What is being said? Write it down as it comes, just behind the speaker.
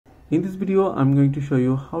In this video I'm going to show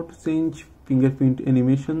you how to change fingerprint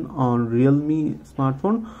animation on Realme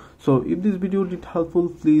smartphone. So if this video did helpful,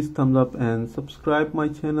 please thumbs up and subscribe my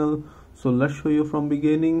channel. So let's show you from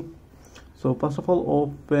beginning. So first of all,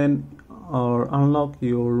 open or unlock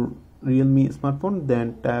your Realme smartphone,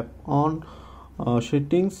 then tap on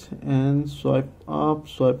settings and swipe up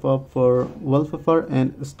for wallpaper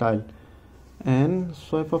and style, and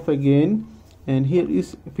swipe up again, and here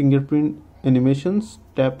is fingerprint animations.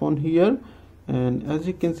 Tap on here, and as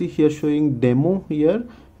you can see here showing demo here,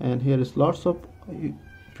 and here is lots of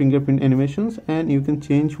fingerprint animations and you can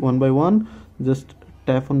change one by one. Just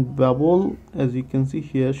tap on bubble, as you can see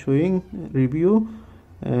here showing review,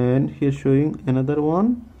 and here showing another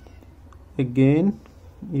one. Again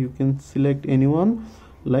you can select anyone,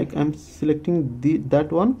 like I'm selecting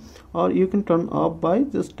that one, or you can turn off by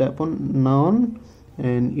just tap on none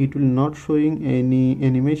and it will not showing any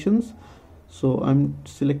animations. So I'm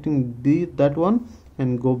selecting that one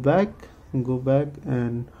and go back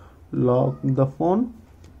and lock the phone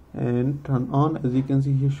and turn on. As you can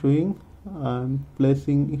see here showing I'm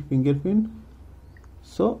placing fingerprint.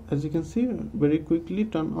 So as you can see, very quickly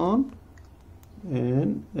turn on,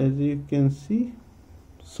 and as you can see,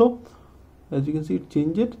 it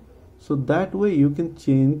changed. So that way you can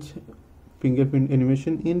change fingerprint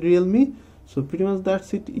animation in Realme. So pretty much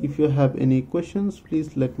that's it. If you have any questions,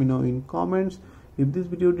 please let me know in comments. If this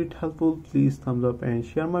video did helpful, please thumbs up and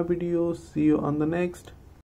share my video. See you on the next.